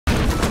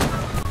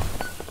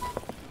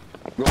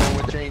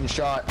chain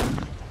shot.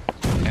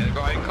 And the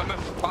guy coming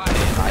by.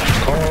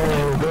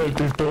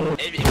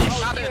 If you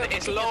shot it,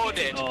 it's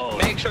loaded.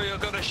 Make sure you're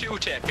gonna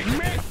shoot it. Because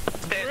if it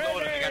stays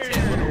loaded and gets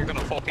hit, we're all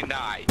gonna fucking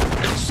die.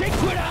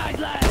 Synchronized,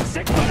 lads!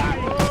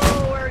 Synchronized!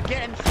 Oh, we're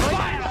getting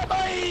fire!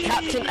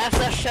 Captain, if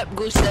this ship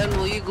goes down,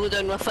 will you go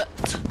down with it?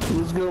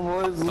 Let's go,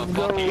 boys. Let's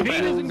go. If he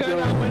doesn't go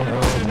down with him,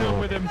 I'll go down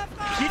with him.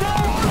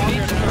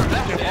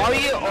 Are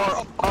you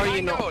or are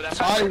you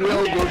not? I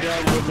will go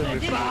down with him.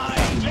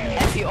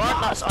 If you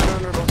aren't, that's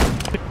honourable.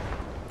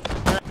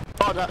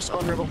 Oh, that's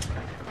honourable.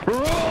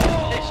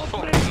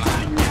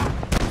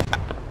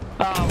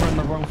 Oh, we're on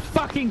the wrong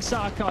fucking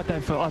side. God,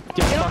 don't feel like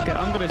fuck it.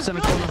 I'm gonna send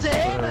a corner.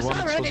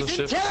 Once was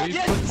a ship, we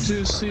put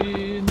to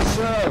sea.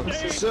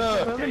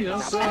 Sir.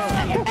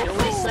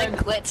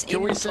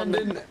 Can we send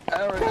in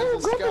Aaron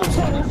as a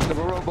scout instead of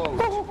a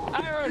rowboat?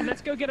 Aaron,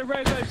 let's go get a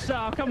rowboat, sir.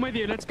 I'll come with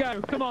you. Let's go.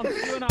 Come on,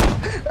 you and I.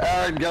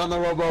 Aaron, get on the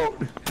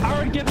rowboat.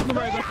 Aaron, get on the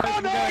rowboat. Oh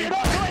no, you're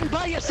not going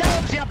by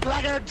yourselves, you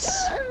blackguards!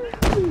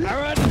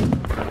 Aaron,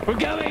 we're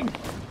going.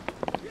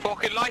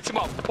 Fucking light him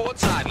up. Port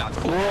side, lads.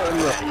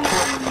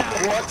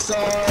 What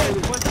side?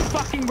 Where's the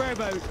fucking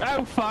rowboat?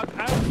 Oh fuck,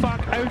 oh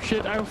fuck, oh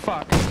shit, oh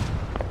fuck.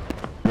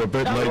 We're a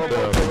bit late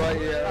there. Right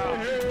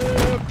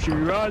here. She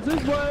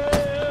rises well.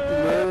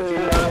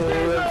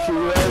 She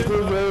rises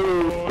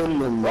well. In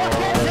the morning.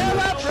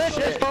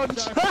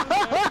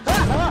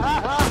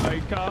 I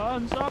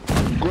can't stop.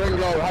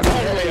 Gringo, how do you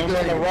know you're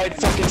doing the right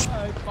fucking...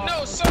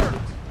 No, sir.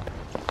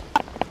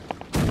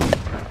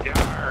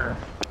 Yarr.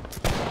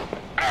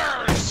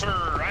 Arr, sir.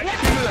 I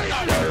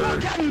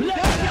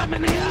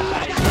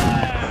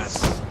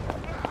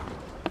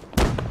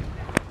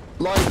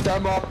Light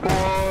them up,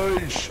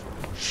 boys!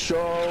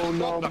 Show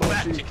no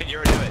mercy.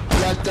 You're doing it.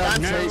 Let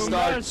them taste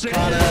our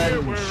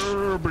cannon.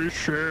 Will be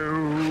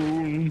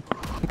shown.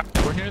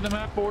 We're near the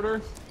map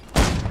border.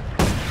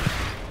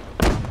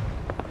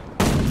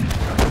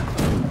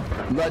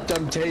 Let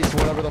them taste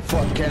whatever the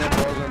fuck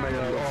cannonballs are made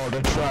of. Oh,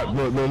 the trap!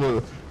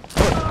 Look.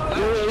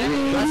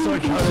 That's so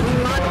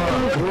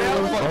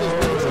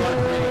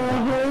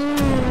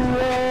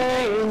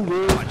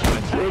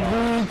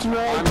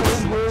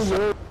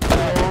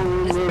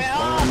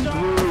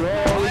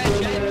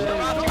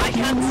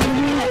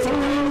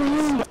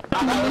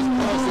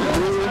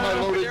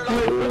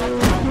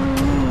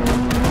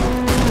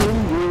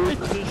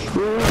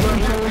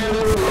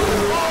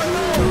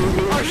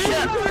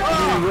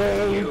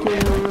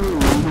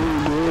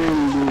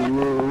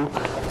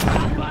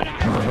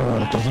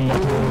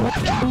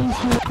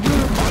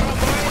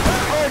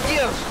Oh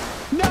dear!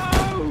 No!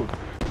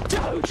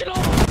 Don't you know?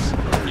 Oh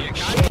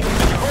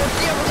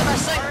dear, we're gonna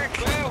sink!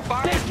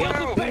 They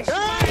killed the best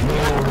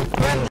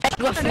man!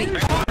 Hide with me!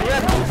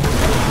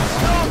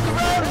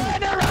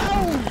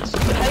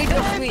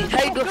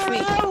 Hide with me!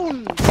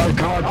 I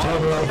can't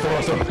turn around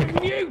faster.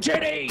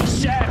 Mutiny,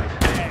 sir!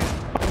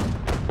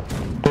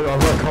 I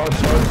can't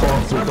turn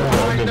faster.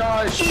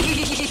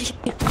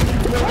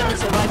 We're gonna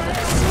survive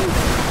this.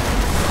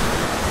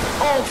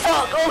 Oh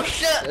fuck! Oh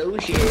shit! Oh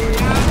shit!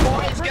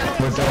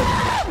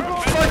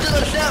 Fudge of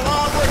the ship!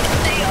 Oh, we're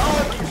dear!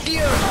 Oh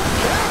dear!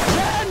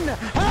 Captain!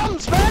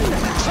 Helmsman!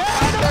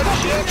 Turn the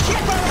fucking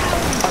ship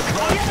around! I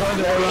can't turn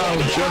it around,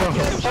 shut up!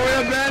 Hurry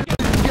up, man!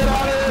 Get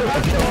out of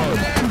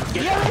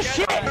here! You're a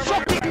shit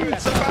fucking...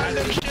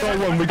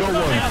 We got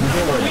one!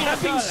 We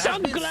have been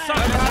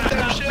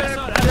sunglasses! Get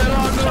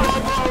on the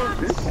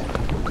rowboat!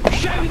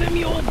 Show them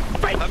your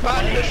French!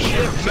 Abandon the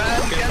ship, man!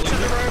 Get to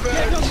the rowboat!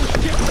 Get on the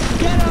ship!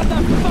 Get on the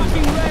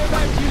fucking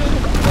rowboat, you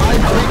little... I'm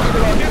thinking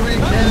about three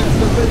cannons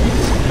to beat!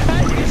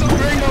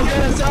 Gringo,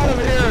 get us out of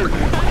here!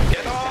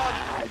 Get on!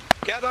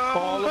 Get on!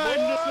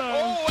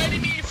 Oh,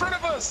 enemy in front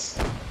of us!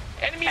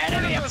 Enemy in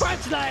Enemy front of approach,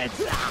 us! lads!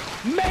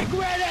 Make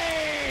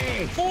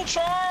ready! Full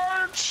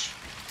charge!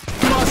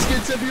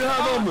 Muskets if you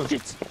have them!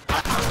 Shit.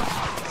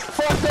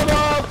 Fuck them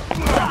up!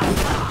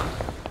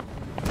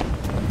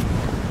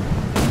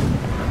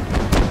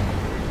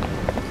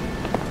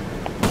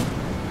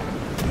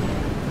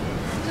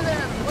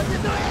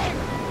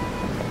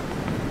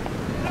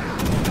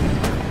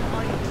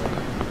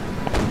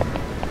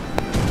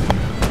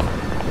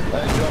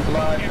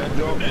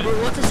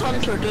 What is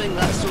Hunter doing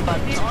that's so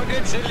bad?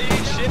 Target's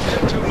elite ship,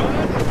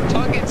 gentlemen!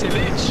 Target's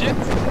elite ship!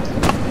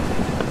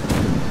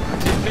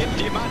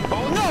 Demand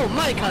both! No,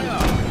 Mike Hunter!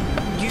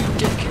 You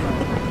dick!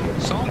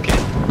 Sunk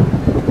it!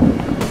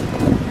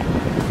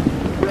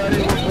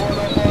 Ready,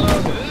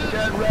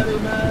 get ready,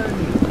 man!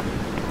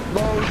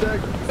 Load the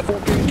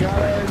fucking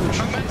cannon!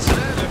 Commence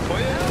serving for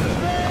you!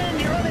 Man,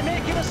 you're only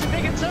making us a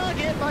bigger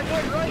target by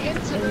going right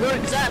into the... We're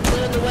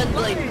exactly on the wind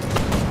line.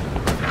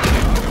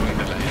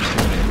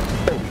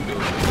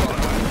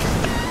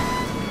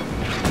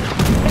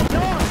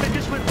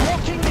 Because we're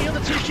blocking the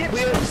other two ships.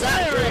 We're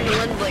exactly on the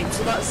wind line,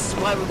 so that's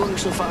why we're going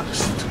so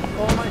fast.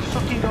 Oh my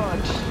fucking god.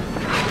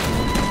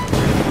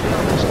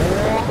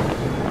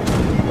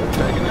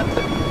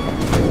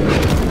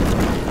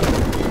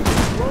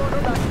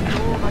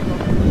 Oh my god.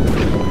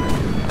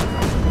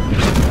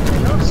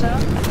 No, sir.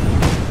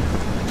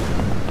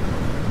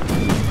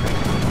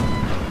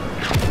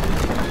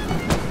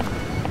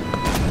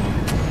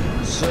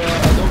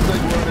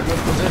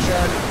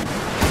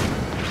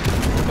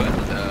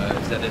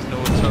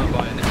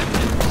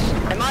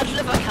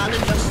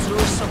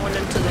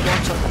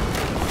 water.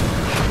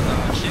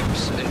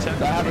 Ships in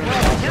I haven't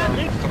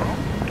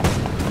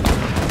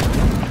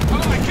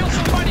Oh, I killed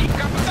somebody!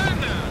 Capitan!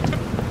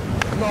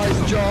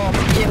 Nice job.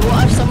 Yeah,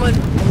 what if someone...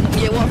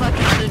 Yeah, what if a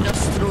cannon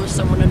just throws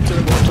someone into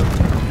the water?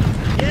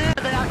 Yeah,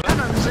 they are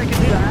cannons, they can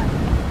do that.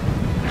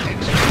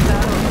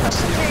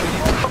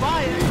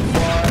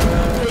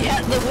 They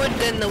hit the wood,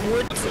 then the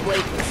wood,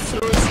 like,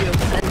 throws you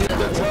into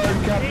the water. Turn,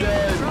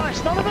 Captain.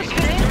 Christ, none of us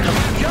can hit them,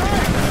 sure.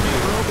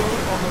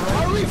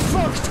 Are we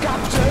fucked,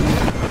 Captain?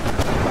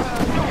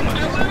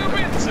 A little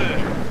bit!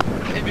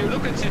 If you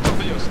look at the top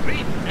of your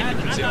screen, you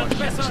can see our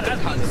ships that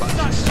has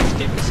about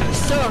 60%.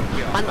 Sir,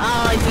 an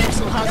allied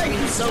vessel has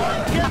been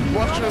sunk.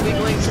 What are we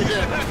going to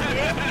do?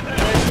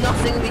 There's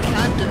nothing we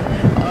can do.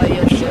 I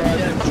assure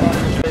you.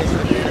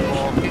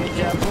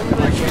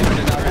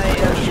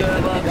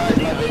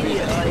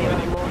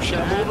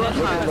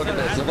 Look at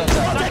this. Look at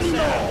that.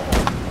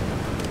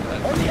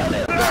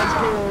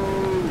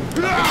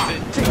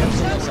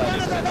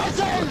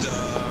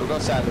 We've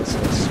got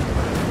silences.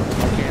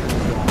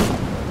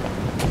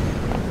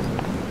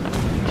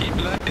 Keep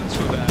looking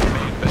through that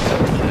main vessel,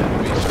 and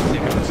we should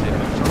take a step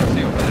from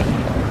the over.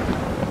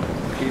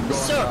 Keep going.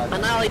 Sir,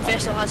 an allied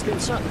vessel has been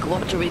sunk.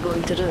 What are we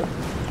going to do?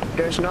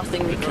 There's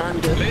nothing we can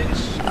do.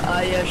 Lynch,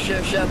 I assure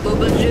you.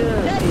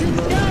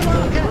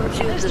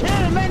 There's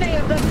too many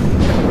of them.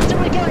 What do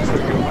we go into?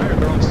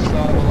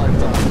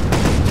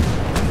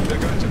 they're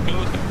going to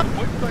close the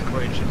point blank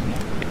ranges.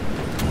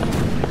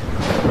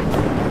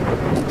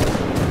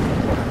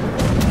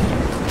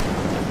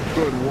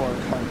 Good work,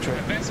 Hunter.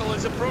 The vessel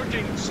is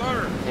approaching,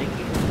 sir. Thank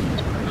you.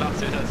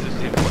 That's it, that's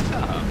it. What's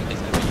that?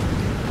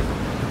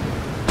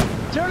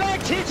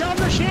 Direct hit on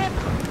the ship.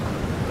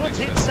 What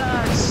hits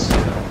us?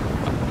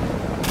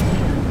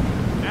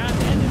 An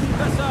enemy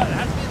vessel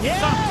has been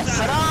Yes!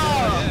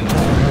 sunk.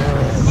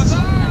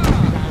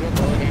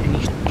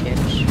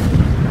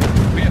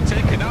 We have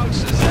taken out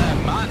the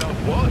man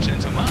of war,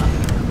 gentlemen.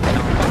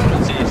 Our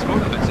pilot is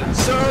one of it.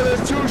 Sir,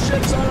 there's 2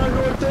 ships on our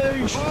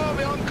northeast. Oh,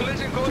 we're on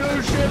collision course. 2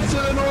 ships to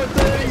the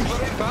northeast.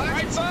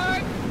 Right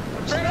side.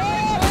 Prepare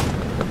right side.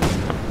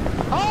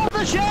 Hold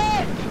the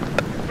ship!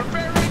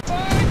 Prepare right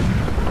side.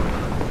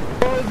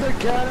 Hold the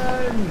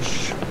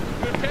cannons.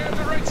 Prepare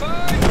the right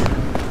side.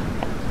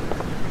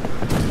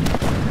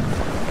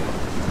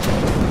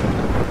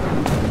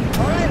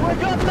 Alright, we're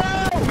good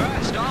now!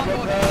 First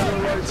starboard.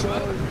 Right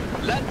side.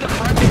 Let the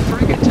friendly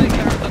frigate take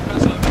care of the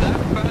vessel over there.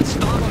 First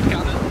starboard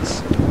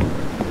cannons.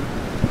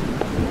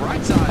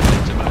 Right side,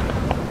 gentlemen.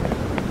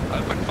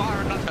 Open fire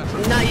on that vessel.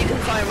 Now you can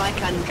fire my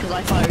cannon because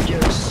I fired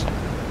yours.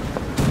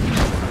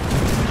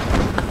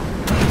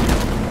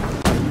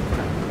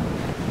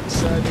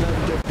 Send them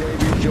to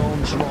Davy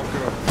Jones'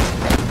 locker.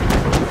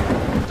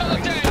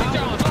 Okay,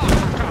 Jones,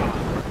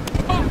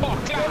 oh,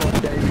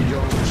 cloud. Davy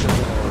Jones'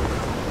 locker.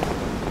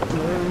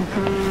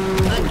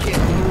 Thank you.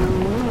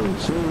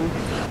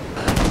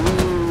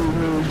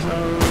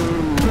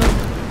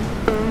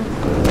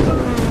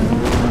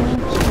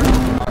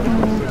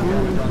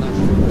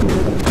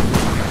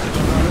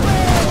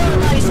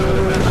 Nice.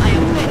 I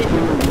am ready.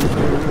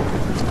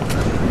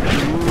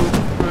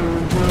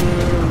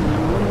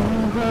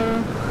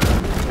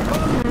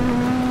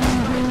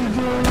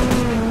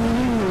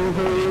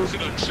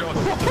 Excellent shot.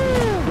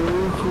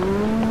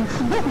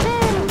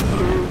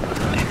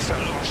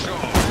 Excellent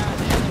shot.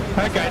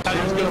 Okay, I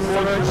was going to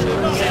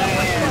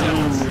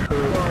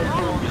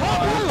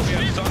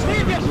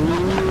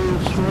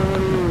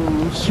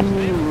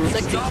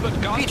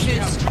Starboard guns, we Beaches.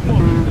 have 2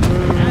 more. An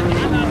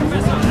allied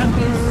vessel has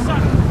been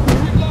sunk.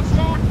 We've lost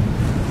one.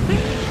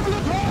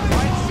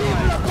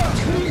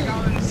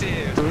 Gallons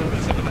here.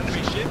 There's an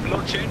enemy ship,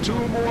 launching 2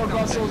 more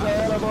vessels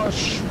ahead of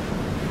us.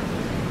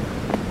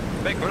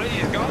 Big Ray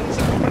is gone,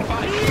 so open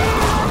fire.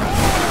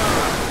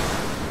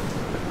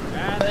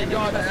 They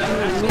got Has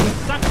enemies. been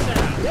sunk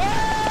down.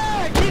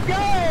 Yeah! Keep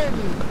going!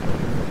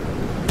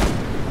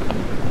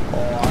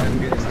 Oh, I'm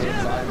getting hit.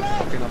 I'm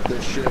fucking up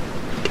this ship.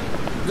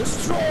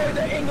 Destroy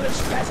the English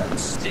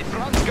peasants. The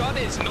front gun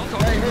is not on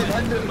They hit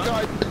Henderson.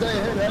 They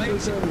hit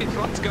Henderson. The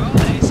front gun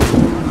is...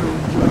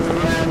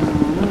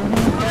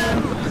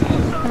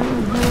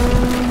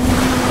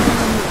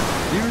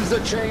 Use the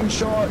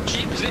chainsaw.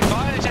 Keep the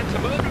fire,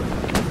 gentlemen.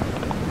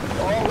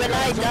 Oh, When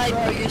I died,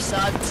 were you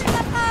sad?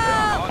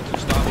 On to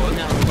starboard.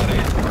 No.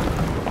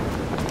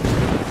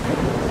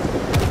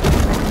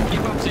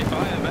 Keep up the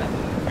fire, man.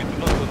 We do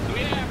not want to...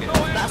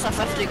 That's a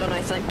 50 gun,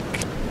 I think.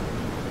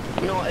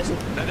 No, it isn't.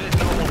 That is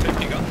normal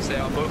 50 guns. They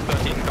are both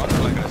 13 guns,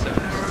 like I said.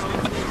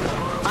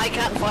 I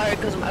can't fire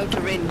because I'm out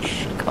of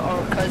range.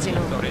 Or because, you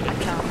know, Sorry, I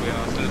can't. we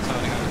are still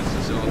turning out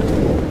this zone.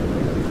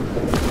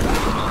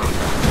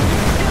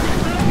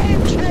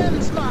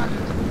 James, man!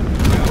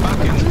 We are back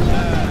in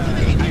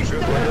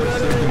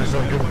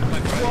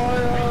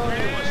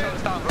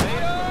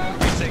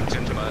we think,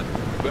 gentlemen,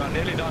 we are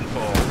nearly done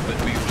for, but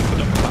we will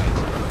put up a fight.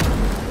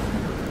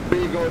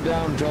 Big go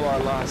down till our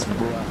last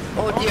breath.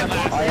 Oh dear,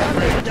 I am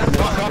ready to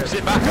Fuck up,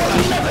 sit back.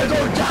 We'll never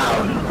go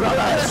down,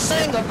 brothers!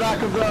 sing. The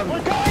back of them.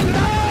 We're going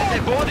down!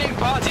 The boarding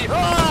party,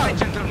 right,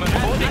 gentlemen.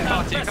 Boarding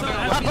party. Come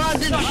on.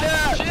 Abandon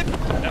ship!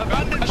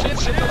 Abandon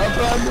ship.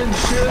 Abandon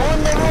ship. On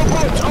the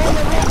rowboat! On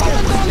the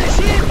rowboat! On the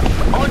ship!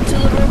 Onto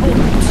the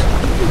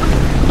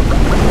rowboat!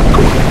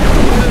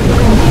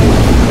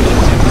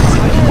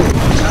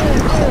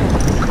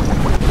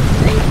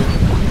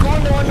 Go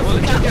on the wonderful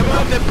captain! Come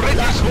on, the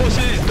British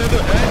forces to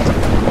the head.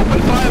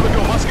 Open fire with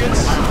your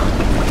muskets.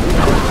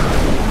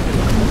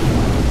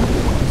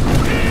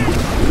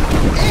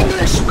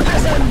 English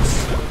peasants!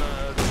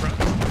 The front.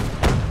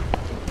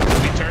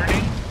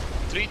 Returning.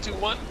 3, 2,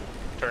 1.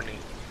 Turning.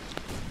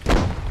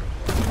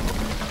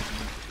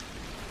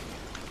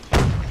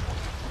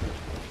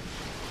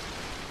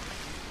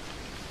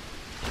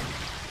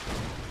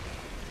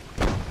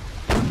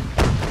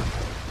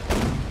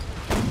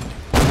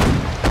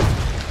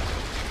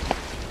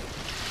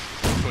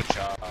 Good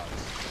job.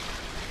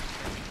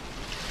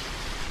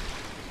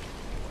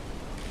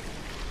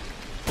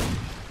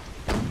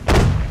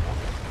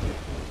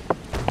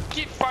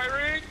 Keep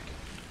firing.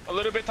 A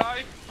little bit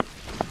high.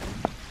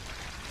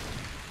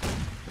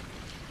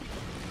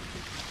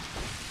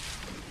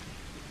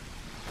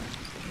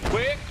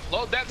 Quick,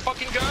 load that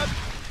fucking gun.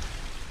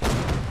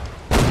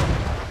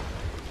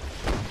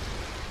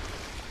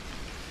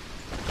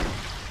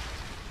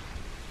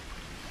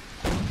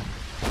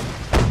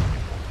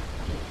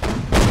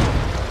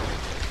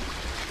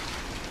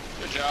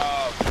 Good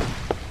job.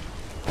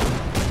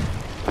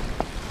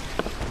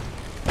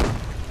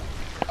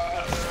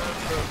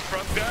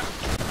 Front gun.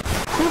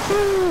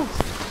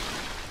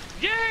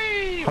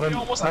 Yay! We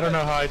almost I don't had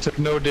know how I took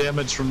no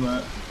damage from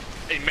that.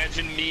 it.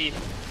 Imagine me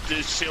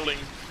just chilling,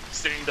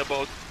 steering the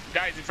boat.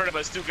 Guys in front of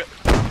us, too good.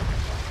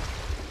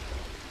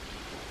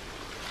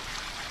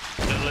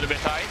 A little bit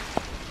high.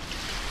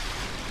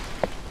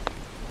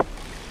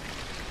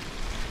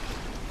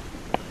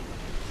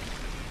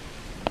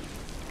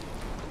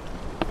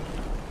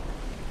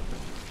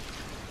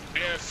 We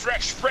have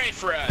fresh spray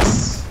for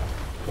us.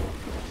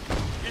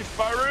 Keep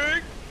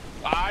firing.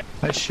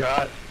 Nice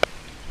shot.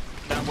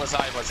 That was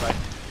I.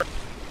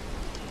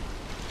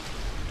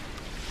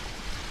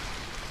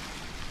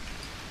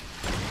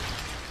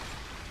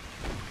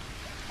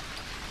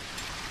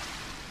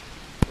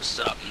 What's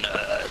up,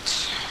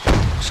 nerds?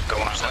 What's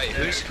going on? Wait,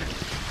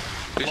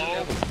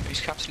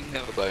 who's captaining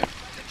the other boat?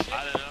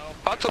 I don't know.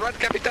 How to run,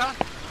 Capitan?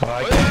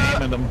 I can't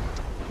aim at them.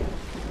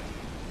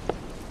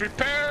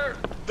 Prepare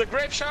the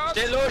grape shot.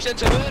 Stay low,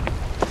 gentlemen.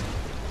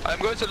 I'm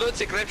going to load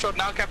the grape shot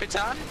now,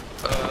 Capitan.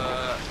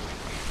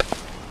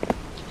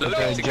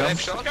 Loading the grape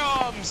shot.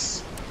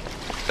 Comes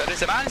That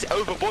is a man is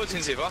overboard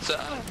in the water.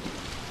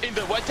 in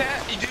the water.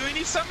 Do you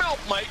need some help,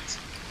 mate?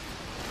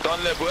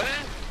 Dans le bois.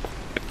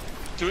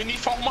 Do you need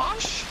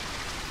fromage?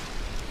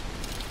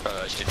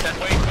 J'ai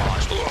tellement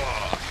fromage.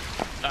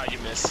 Ah, you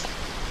miss.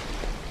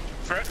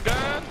 Front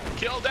gun.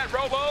 Kill that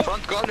robo.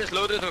 Front gun is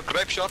loaded with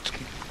grape shot,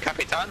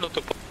 Capitan. Not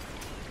to...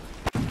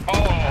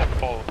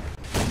 Oh.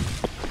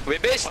 We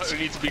missed. We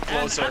need to be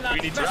closer. We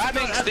need to.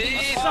 Ramming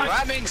speed.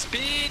 Ramming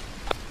speed.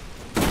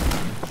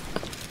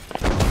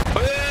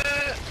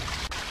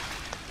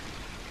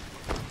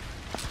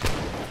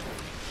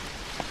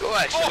 Oh,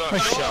 actually,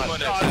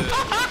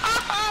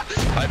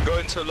 I'm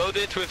going to load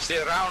it with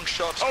the round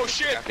shot. Oh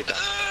shit! Capitan.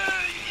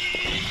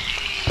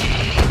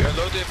 We are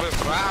loaded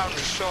with round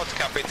shot,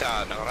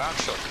 Capitan. Round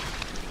shot.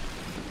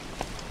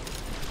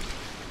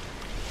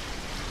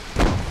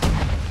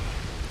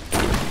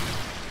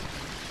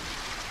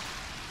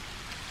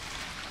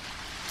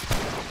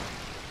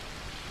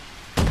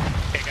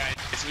 Hey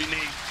guys, we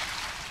need.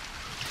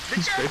 Be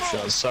This grape careful!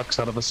 shot sucks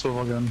out of a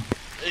swivel gun.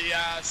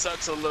 Yeah,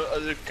 sucks a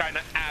little, kind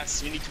of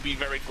ass. You need to be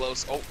very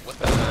close. Oh, what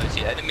the?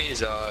 The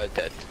enemies are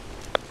dead.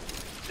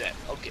 Dead.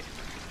 Okay.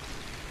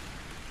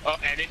 Oh,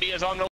 enemy is on the